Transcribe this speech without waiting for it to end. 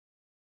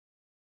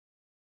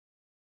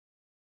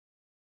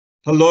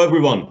Hello,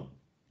 everyone.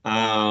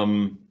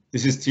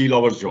 This is Tea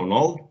Lovers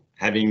Journal,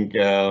 having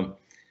a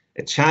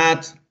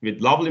chat with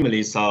lovely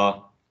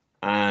Melissa,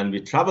 and we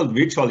traveled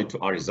virtually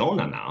to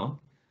Arizona now.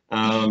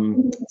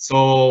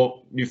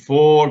 So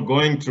before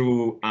going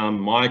through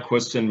my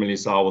question,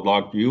 Melissa, I would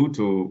like you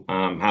to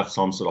have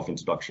some sort of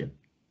introduction.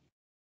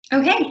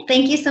 Okay,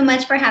 thank you so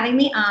much for having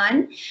me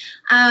on.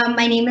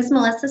 My name is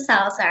Melissa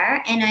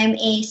Salazar, and I'm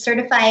a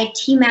certified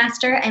tea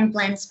master and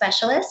blend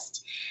specialist.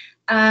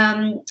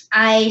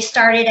 I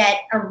started at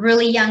a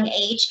really young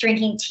age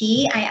drinking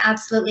tea. I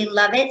absolutely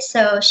love it.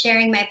 So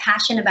sharing my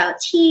passion about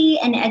tea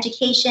and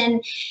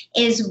education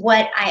is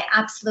what I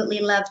absolutely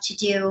love to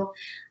do.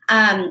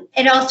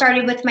 It all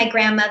started with my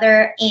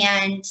grandmother,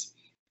 and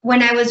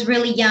when I was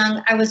really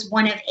young, I was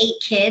one of 8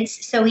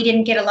 kids, so we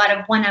didn't get a lot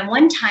of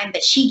one-on-one time,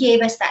 but she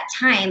gave us that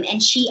time,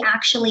 and she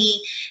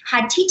actually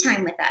had tea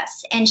time with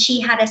us, and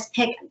she had us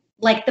pick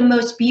like the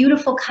most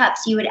beautiful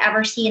cups you would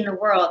ever see in the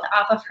world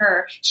off of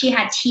her. She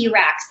had tea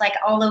racks like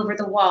all over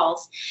the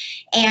walls.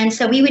 And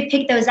so we would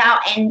pick those out.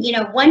 And,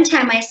 one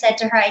time I said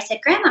to her, I said,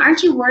 Grandma,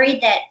 aren't you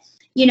worried that,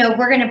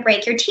 we're gonna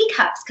break your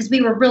teacups? Because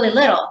we were really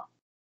little.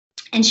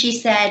 And she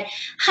said,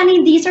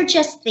 honey, these are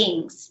just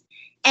things.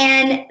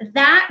 And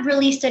that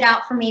really stood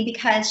out for me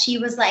because she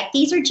was like,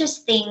 these are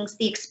just things.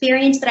 The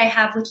experience that I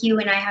have with you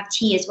and I have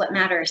tea is what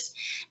matters.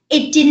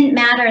 It didn't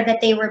matter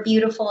that they were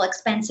beautiful,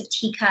 expensive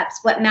teacups.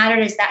 What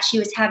mattered is that she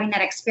was having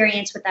that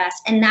experience with us.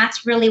 And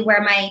that's really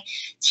where my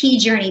tea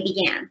journey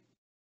began.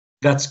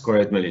 That's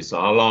great, Melissa.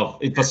 I love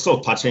it. It was so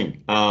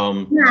touching.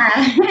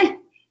 Yeah.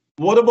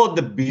 What about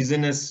the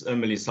business,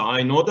 Melissa?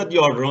 I know that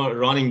you're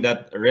running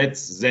that Red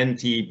Zen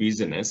Tea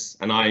business,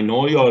 and I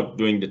know you're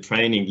doing the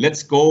training.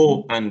 Let's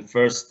go and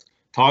first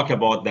talk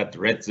about that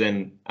Red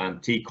Zen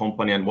Tea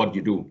company and what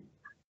you do.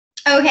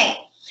 Okay.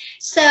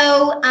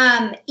 So,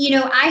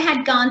 I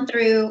had gone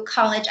through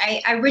college.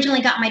 I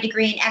originally got my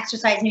degree in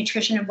exercise,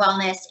 nutrition, and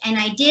wellness, and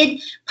I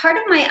did part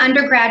of my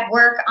undergrad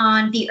work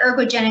on the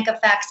ergogenic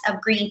effects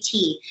of green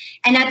tea.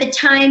 And at the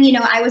time,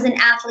 I was an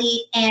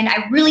athlete and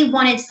I really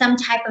wanted some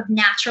type of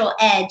natural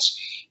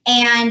edge.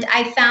 And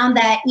I found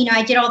that,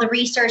 I did all the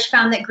research,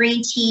 found that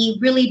green tea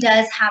really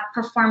does have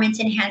performance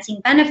enhancing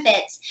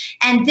benefits.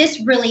 And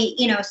this really,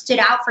 stood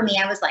out for me.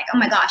 I was like, oh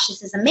my gosh,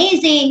 this is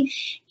amazing.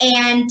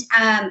 And,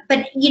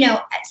 but,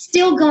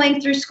 still going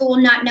through school,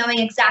 not knowing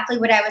exactly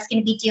what I was going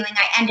to be doing,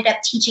 I ended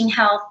up teaching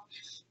health.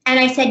 And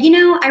I said,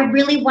 I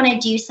really want to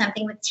do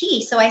something with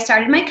tea. So I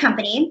started my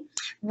company,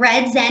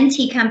 Red Zen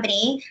Tea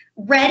Company.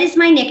 Red is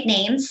my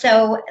nickname,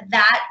 so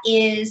that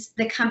is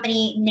the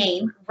company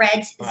name,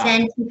 Red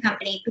Zen Tea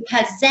Company,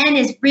 because Zen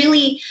is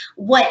really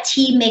what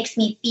tea makes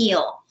me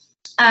feel.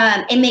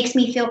 It makes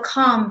me feel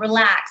calm,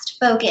 relaxed,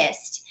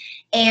 focused.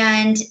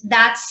 And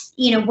that's,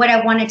 what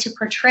I wanted to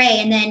portray.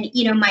 And then,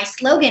 my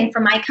slogan for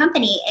my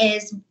company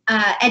is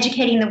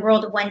educating the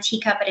world one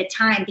teacup at a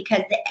time,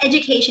 because the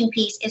education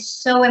piece is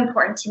so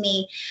important to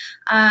me.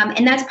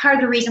 And that's part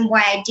of the reason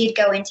why I did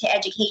go into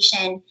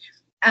education.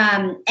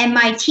 And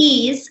my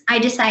teas, I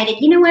decided,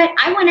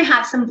 I want to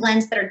have some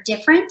blends that are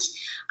different.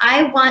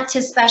 I want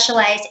to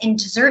specialize in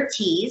dessert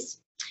teas.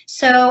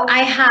 So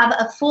I have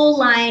a full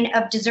line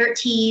of dessert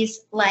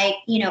teas like,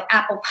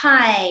 apple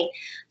pie,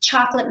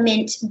 chocolate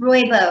mint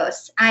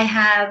rooibos. I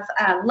have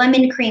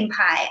lemon cream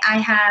pie. I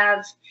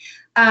have,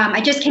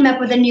 I just came up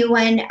with a new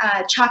one,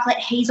 chocolate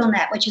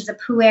hazelnut, which is a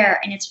pu'er,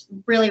 and it's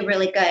really,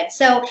 really good.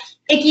 So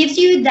it gives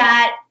you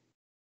that,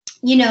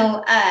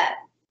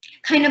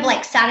 kind of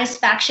like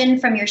satisfaction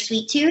from your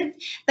sweet tooth,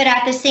 but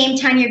at the same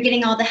time, you're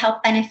getting all the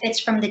health benefits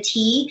from the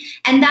tea.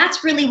 And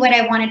that's really what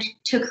I wanted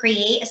to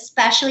create,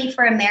 especially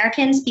for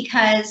Americans,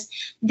 because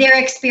their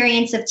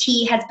experience of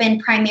tea has been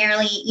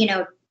primarily,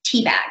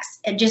 tea bags,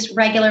 just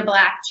regular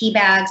black tea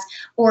bags,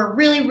 or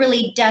really,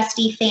 really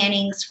dusty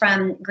fannings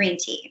from green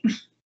tea.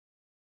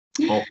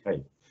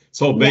 Okay.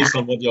 So based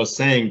on what you're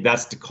saying,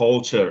 that's the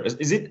culture.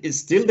 Is it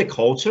still the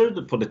culture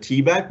for the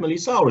tea bag,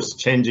 Melissa, or is it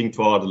changing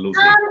to other loose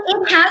leaf?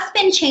 It has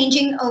been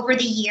changing over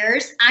the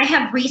years. I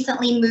have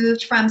recently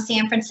moved from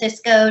San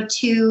Francisco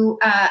to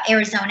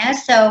Arizona,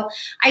 so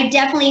I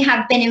definitely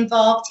have been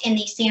involved in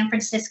the San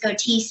Francisco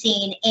tea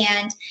scene.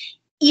 And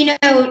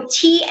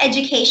tea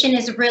education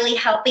is really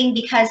helping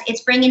because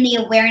it's bringing the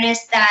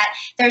awareness that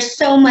there's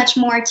so much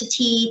more to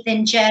tea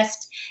than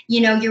just,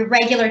 your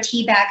regular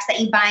tea bags that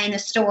you buy in the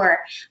store.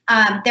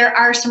 There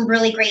are some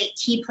really great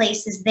tea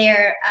places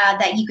there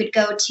that you could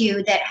go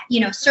to that,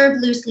 serve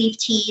loose leaf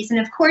teas. And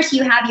of course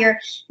you have your,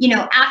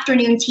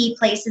 afternoon tea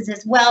places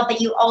as well,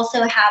 but you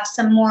also have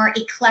some more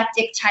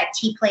eclectic type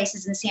tea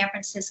places in San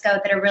Francisco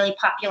that are really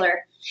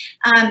popular.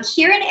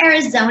 Here in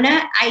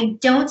Arizona, I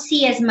don't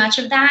see as much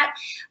of that.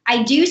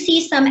 I do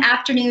see some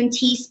afternoon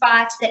tea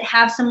spots that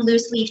have some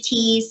loose leaf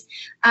teas.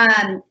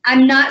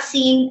 I'm not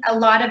seeing a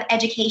lot of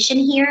education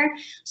here,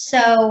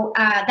 so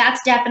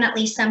that's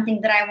definitely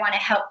something that I want to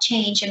help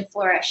change and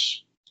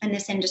flourish in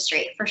this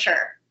industry for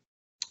sure.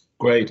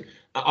 Great.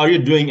 Are you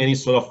doing any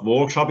sort of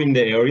workshop in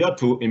the area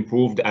to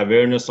improve the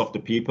awareness of the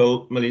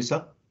people,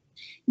 Melissa?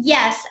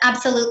 Yes,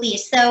 absolutely.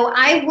 So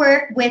I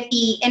work with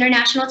the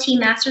International Tea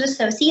Masters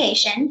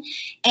Association,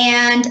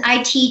 and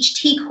I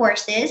teach tea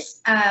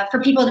courses for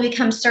people to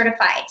become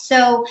certified.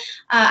 So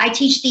I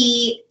teach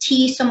the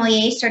Tea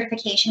Sommelier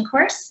certification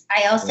course.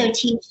 I also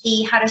teach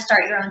the How to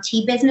Start Your Own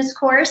Tea Business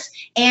course,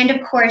 and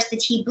of course the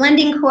tea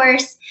blending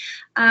course,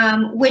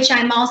 which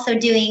I'm also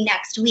doing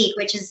next week,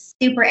 which is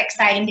super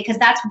exciting because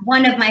that's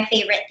one of my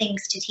favorite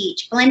things to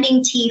teach.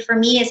 Blending tea for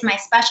me is my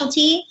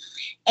specialty.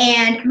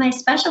 And my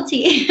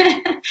specialty,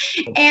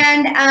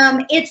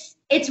 and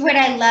it's what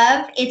I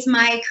love. It's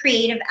my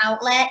creative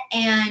outlet,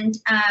 and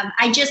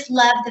I just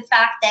love the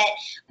fact that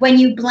when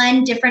you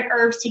blend different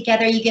herbs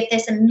together, you get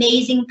this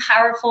amazing,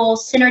 powerful,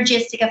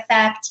 synergistic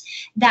effect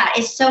that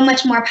is so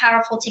much more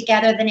powerful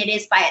together than it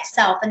is by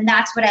itself, and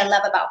that's what I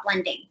love about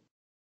blending.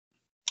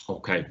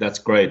 Okay, that's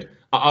great.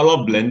 I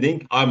love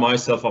blending. I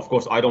myself, of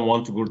course, I don't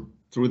want to go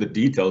through the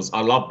details. I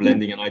love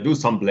blending and I do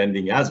some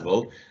blending as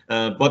well.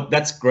 But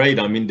that's great.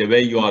 I mean, the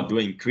way you are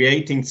doing,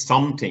 creating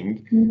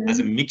something as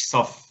a mix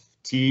of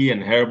tea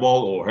and herbal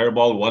or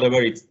herbal,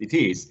 whatever it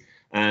is,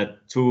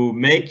 to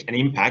make an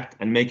impact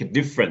and make a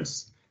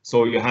difference.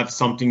 So you have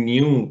something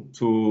new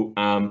to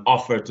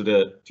offer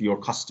to your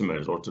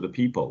customers or to the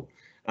people.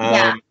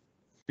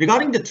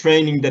 Regarding the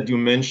training that you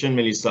mentioned,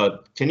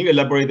 Melissa, can you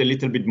elaborate a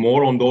little bit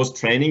more on those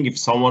training? If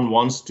someone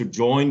wants to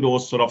join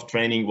those sort of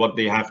training, what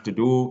they have to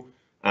do?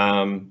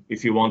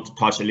 If you want to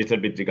touch a little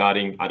bit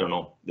regarding, I don't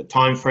know, the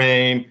time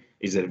frame,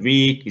 is it a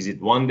week? Is it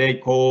 1 day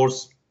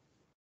course?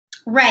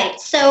 Right.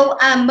 So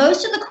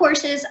most of the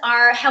courses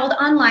are held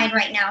online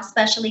right now,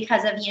 especially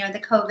because of,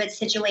 the COVID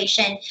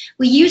situation.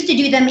 We used to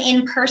do them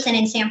in person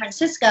in San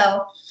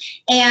Francisco,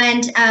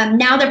 and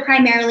now they're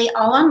primarily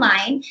all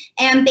online.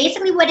 And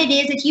basically what it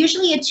is, it's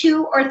usually a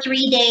 2 or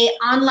 3 day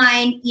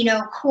online,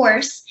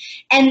 course.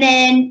 And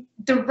then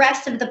the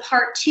rest of the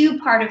part 2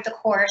 part of the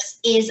course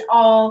is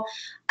all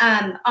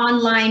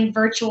online,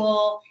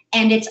 virtual,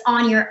 and it's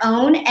on your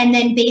own. And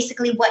then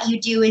basically what you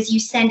do is you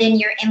send in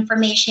your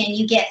information,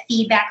 you get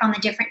feedback on the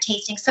different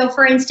tastings. So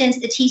for instance,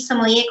 the Tea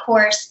Sommelier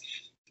course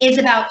is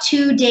about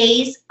 2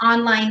 days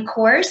online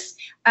course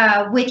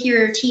with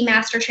your tea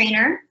master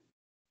trainer.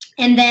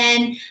 And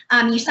then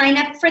you sign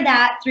up for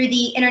that through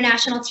the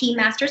International Tea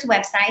Masters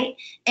website,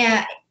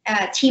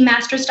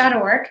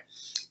 teamasters.org.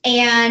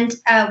 And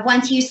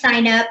once you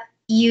sign up,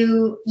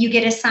 you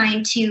get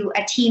assigned to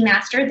a tea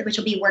master, which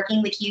will be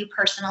working with you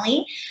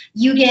personally.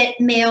 You get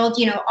mailed,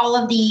 all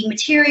of the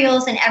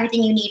materials and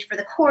everything you need for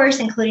the course,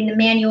 including the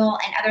manual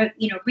and other,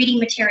 reading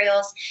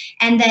materials.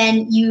 And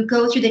then you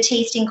go through the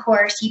tasting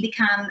course. You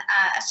become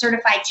a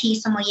certified tea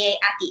sommelier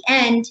at the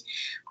end.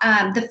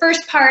 The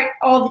first part,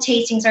 all the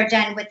tastings are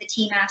done with the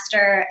tea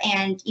master,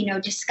 and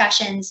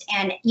discussions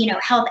and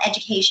health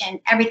education,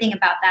 everything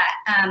about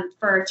that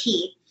for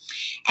tea.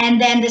 And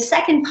then the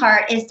second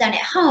part is done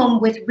at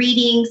home with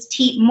readings,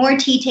 more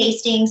tea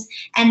tastings,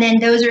 and then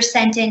those are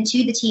sent in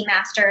to the tea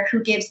master,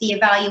 who gives the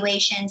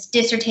evaluations,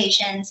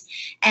 dissertations,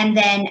 and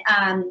then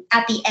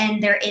at the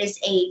end there is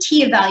a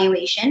tea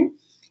evaluation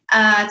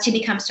to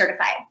become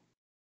certified.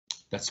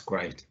 That's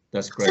great.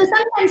 That's great. So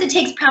sometimes it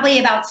takes probably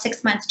about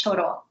 6 months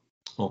total.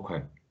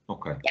 Okay.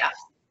 Okay. Yeah.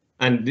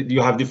 And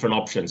you have different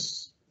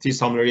options: tea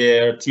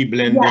sommelier, tea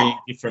blending,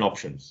 different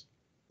options.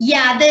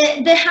 Yeah,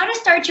 the How to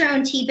Start Your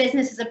Own Tea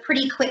Business is a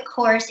pretty quick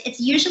course. It's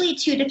usually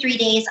 2 to 3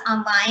 days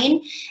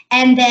online,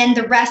 and then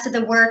the rest of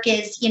the work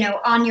is,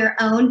 on your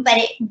own, but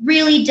it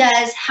really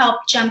does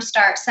help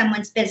jumpstart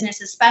someone's business,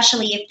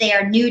 especially if they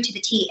are new to the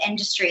tea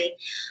industry.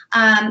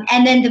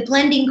 And then the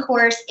blending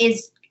course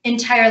is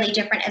entirely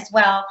different as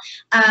well.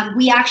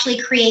 We actually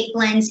create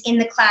blends in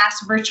the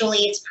class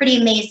virtually. It's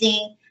pretty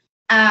amazing.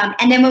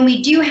 And then when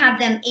we do have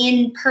them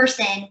in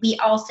person, we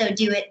also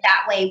do it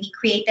that way. We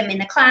create them in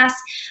the class.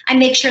 I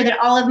make sure that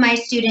all of my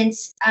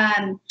students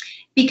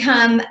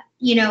become,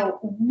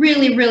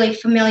 really, really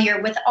familiar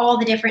with all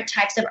the different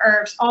types of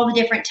herbs, all the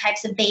different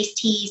types of base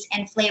teas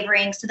and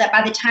flavorings, so that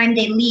by the time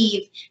they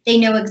leave, they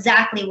know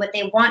exactly what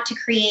they want to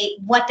create,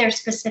 what their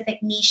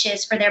specific niche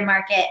is for their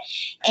market,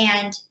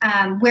 and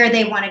where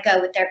they want to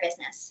go with their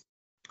business.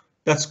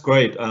 That's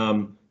great.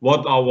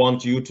 What I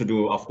want you to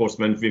do, of course,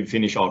 when we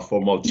finish our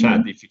formal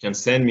chat, if you can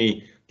send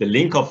me the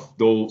link of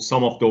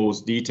some of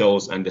those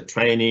details and the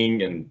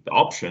training and the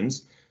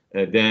options,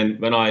 then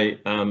when I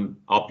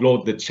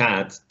upload the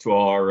chat to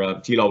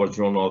our Tea Lover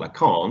Journal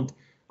account,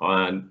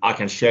 and I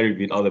can share it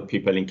with other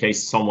people in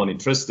case someone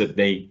interested,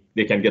 they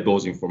can get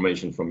those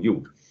information from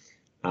you.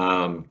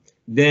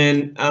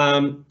 Then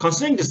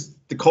considering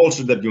the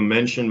culture that you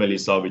mentioned,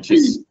 Melissa, which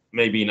is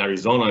maybe in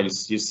Arizona,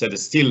 you said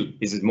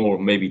is it more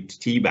maybe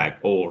tea bag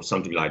or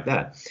something like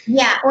that?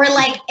 Yeah, or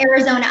like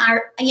Arizona,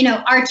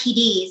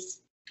 RTDs,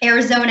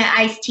 Arizona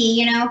iced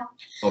tea,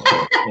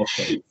 Okay,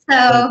 okay.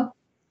 So.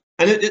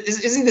 And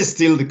isn't it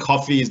still the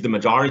coffee is the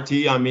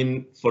majority? I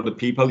mean, for the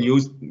people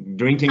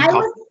drinking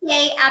coffee?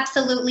 say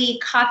absolutely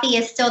coffee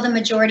is still the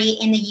majority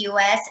in the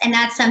US, and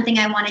that's something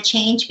I want to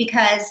change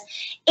because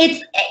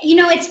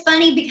it's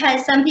funny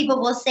because some people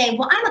will say,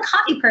 well, I'm a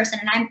coffee person,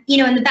 and I'm,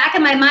 in the back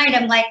of my mind,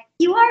 I'm like,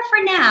 you are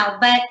for now,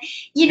 but,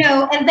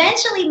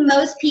 eventually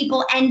most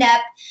people end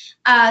up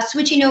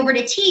switching over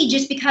to tea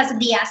just because of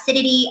the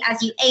acidity.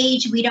 As you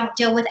age, we don't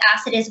deal with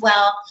acid as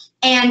well.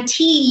 And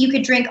tea, you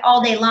could drink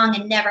all day long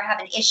and never have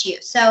an issue.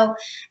 So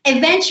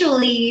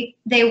eventually,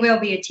 they will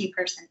be a tea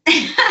person.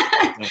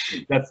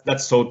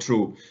 That's so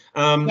true.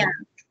 Yeah.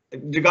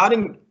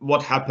 Regarding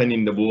what happened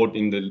in the world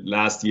in the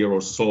last year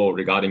or so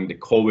regarding the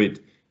COVID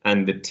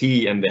and the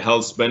tea and the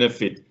health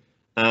benefit,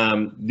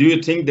 do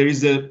you think there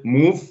is a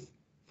move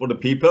for the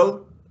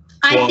people?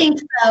 I think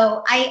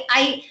so.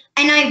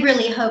 I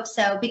really hope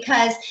so,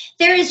 because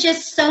there is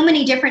just so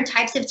many different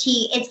types of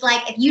tea. It's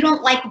like if you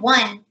don't like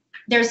one,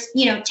 there's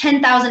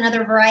 10,000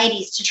 other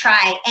varieties to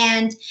try.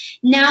 And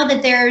now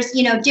that there's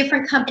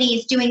different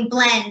companies doing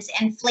blends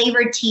and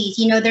flavored teas,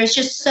 there's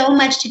just so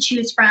much to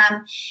choose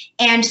from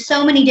and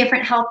so many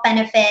different health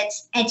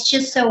benefits. It's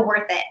just so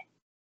worth it.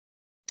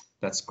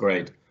 That's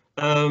great.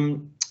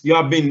 You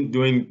have been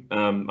doing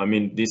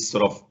this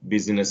sort of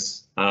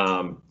business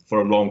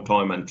for a long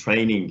time and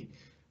training.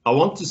 I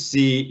want to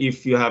see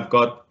if you have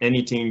got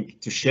anything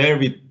to share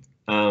with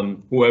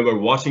whoever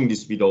watching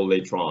this video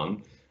later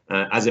on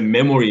as a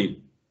memory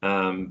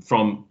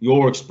from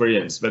your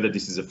experience, whether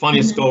this is a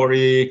funny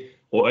story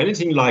or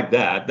anything like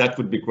that. That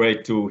would be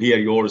great to hear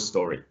your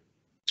story.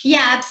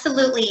 Yeah,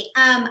 absolutely.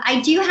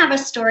 I do have a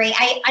story.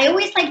 I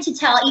always like to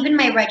tell even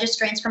my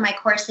registrants for my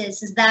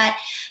courses is that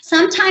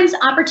sometimes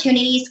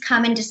opportunities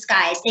come in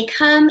disguise. They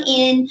come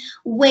in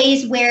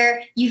ways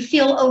where you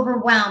feel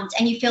overwhelmed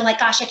and you feel like,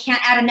 gosh, I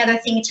can't add another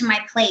thing to my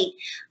plate.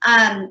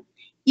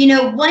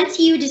 Once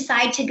you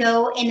decide to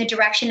go in the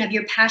direction of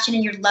your passion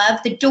and your love,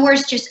 the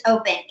doors just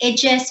open. It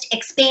just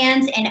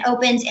expands and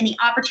opens, and the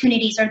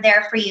opportunities are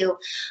there for you.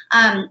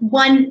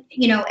 One,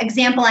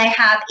 example I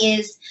have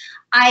is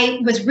I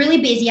was really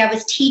busy. I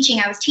was teaching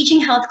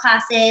health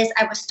classes.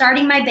 I was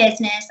starting my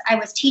business. I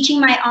was teaching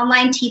my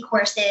online tea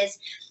courses,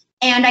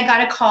 and I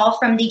got a call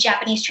from the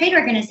Japanese Trade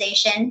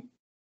Organization.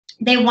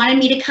 They wanted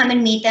me to come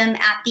and meet them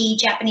at the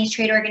Japanese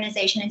Trade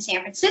Organization in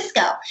San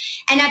Francisco.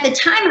 And at the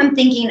time, I'm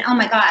thinking, oh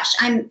my gosh,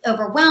 I'm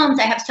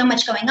overwhelmed. I have so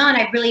much going on.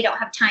 I really don't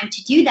have time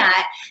to do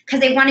that, because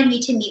they wanted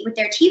me to meet with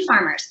their tea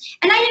farmers.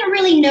 And I didn't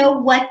really know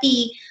what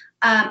the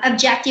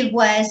objective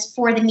was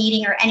for the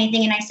meeting or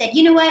anything. And I said,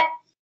 you know what?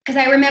 Because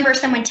I remember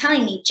someone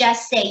telling me,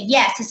 just say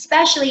yes,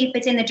 especially if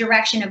it's in the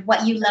direction of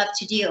what you love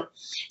to do.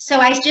 So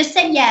I just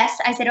said yes.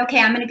 I said, okay,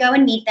 I'm going to go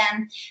and meet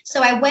them.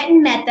 So I went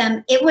and met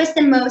them. It was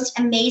the most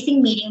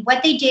amazing meeting.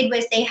 What they did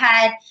was they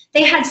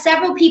had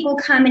several people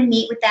come and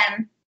meet with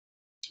them.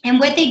 And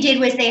what they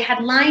did was they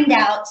had lined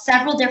out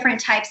several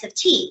different types of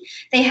tea.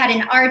 They had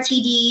an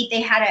RTD,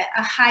 they had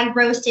a high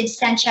roasted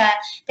sencha,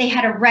 they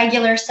had a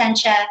regular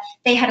sencha,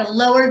 they had a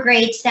lower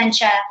grade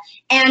sencha.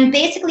 And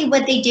basically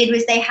what they did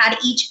was they had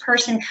each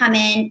person come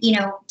in,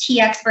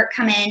 tea expert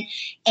come in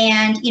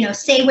and,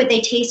 say what they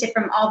tasted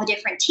from all the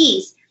different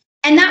teas.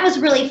 And that was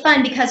really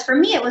fun, because for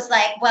me, it was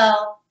like,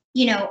 well,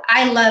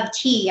 I love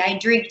tea. I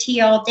drink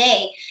tea all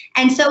day.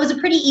 And so it was a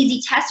pretty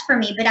easy test for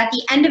me. But at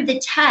the end of the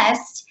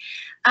test,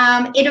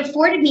 it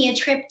afforded me a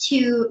trip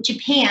to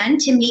Japan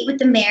to meet with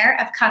the mayor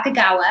of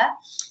Kakagawa.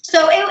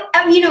 So,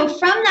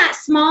 from that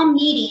small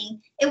meeting,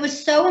 it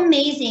was so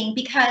amazing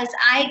because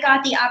I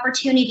got the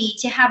opportunity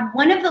to have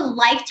one of the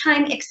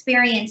lifetime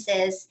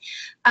experiences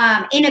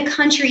in a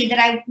country that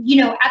I,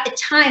 at the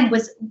time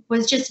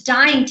was just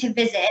dying to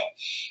visit.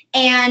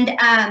 And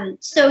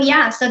so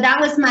that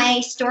was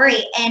my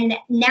story. And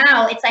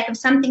now it's like if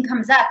something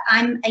comes up,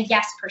 I'm a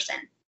yes person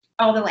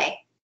all the way.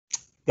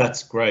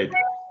 That's great.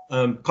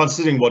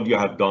 Considering what you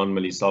have done,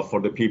 Melissa, for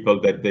the people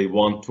that they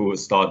want to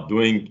start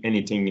doing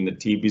anything in the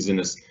tea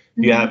business,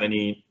 do you have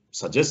any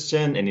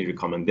suggestion, any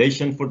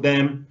recommendation for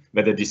them,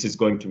 whether this is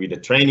going to be the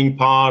training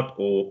part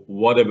or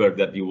whatever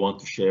that you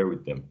want to share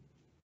with them?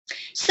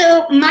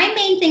 So my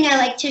main thing I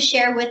like to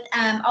share with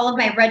all of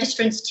my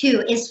registrants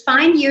too is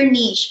find your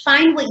niche,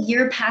 find what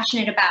you're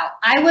passionate about.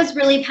 I was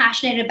really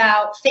passionate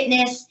about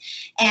fitness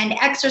and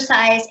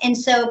exercise, and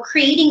so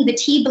creating the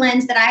tea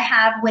blends that I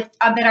have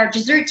that are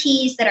dessert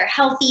teas that are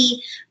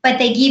healthy, but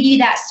they give you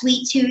that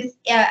sweet tooth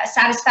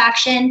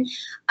satisfaction.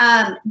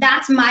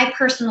 That's my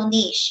personal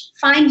niche.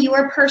 Find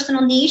your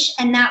personal niche,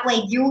 and that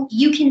way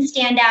you can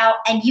stand out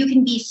and you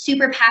can be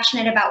super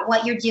passionate about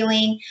what you're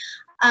doing.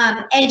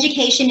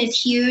 Education is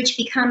huge.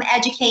 Become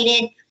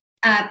educated,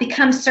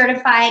 become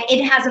certified.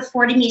 It has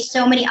afforded me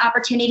so many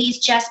opportunities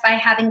just by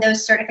having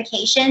those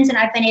certifications, and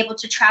I've been able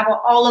to travel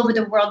all over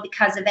the world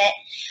because of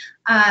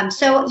it.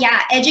 So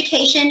yeah,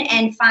 education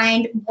and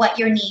find what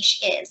your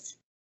niche is.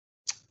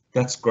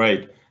 That's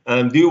great.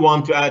 Do you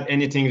want to add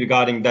anything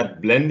regarding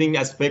that blending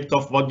aspect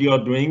of what you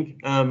are doing,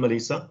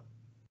 Melissa?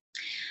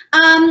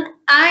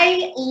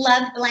 I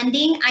love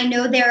blending. I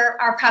know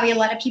there are probably a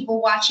lot of people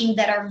watching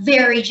that are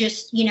very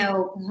just,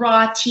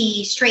 raw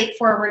tea,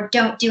 straightforward,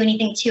 don't do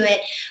anything to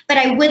it. But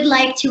I would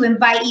like to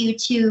invite you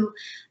to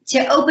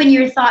open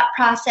your thought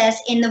process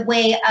in the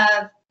way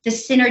of the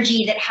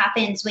synergy that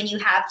happens when you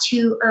have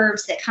two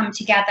herbs that come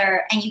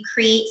together and you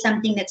create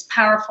something that's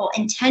powerful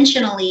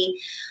intentionally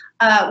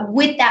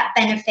with that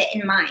benefit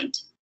in mind.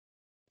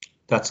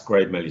 That's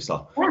great,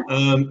 Melissa.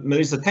 Yeah.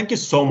 Melissa, thank you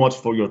so much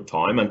for your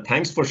time and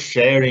thanks for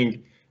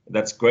sharing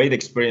that great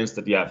experience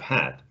that you have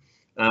had.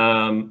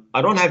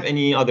 I don't have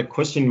any other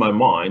question in my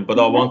mind, but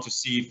I want to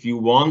see if you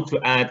want to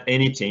add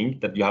anything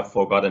that you have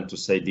forgotten to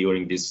say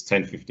during this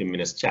 10-15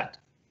 minutes chat.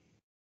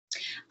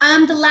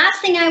 The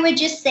last thing I would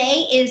just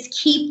say is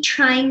keep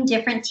trying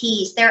different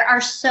teas. There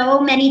are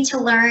so many to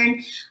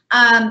learn.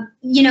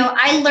 You know,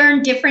 I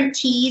learn different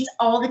teas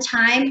all the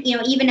time. You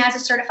know, even as a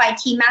certified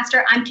tea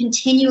master, I'm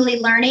continually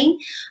learning.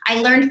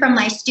 I learn from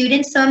my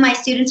students. Some of my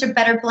students are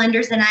better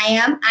blenders than I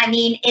am. I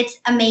mean, it's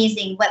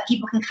amazing what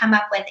people can come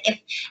up with if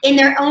in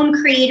their own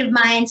creative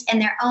minds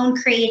and their own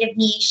creative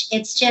niche.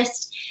 It's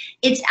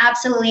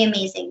absolutely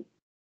amazing.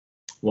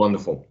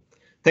 Wonderful.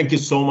 Thank you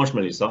so much,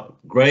 Melissa.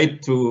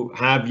 Great to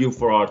have you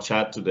for our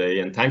chat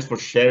today, and thanks for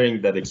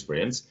sharing that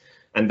experience.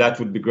 And that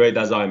would be great,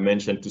 as I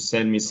mentioned, to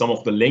send me some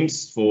of the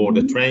links for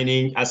the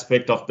training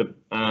aspect of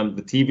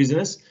the tea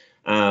business,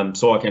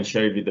 so I can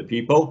share it with the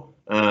people.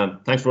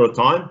 Thanks for your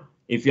time.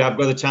 If you have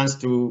got a chance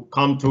to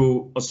come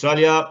to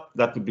Australia,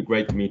 that would be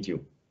great to meet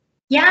you.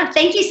 Yeah,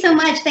 thank you so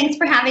much. Thanks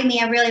for having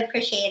me. I really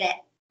appreciate it.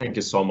 Thank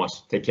you so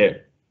much. Take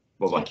care.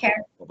 Bye-bye. Take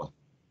care. Bye-bye.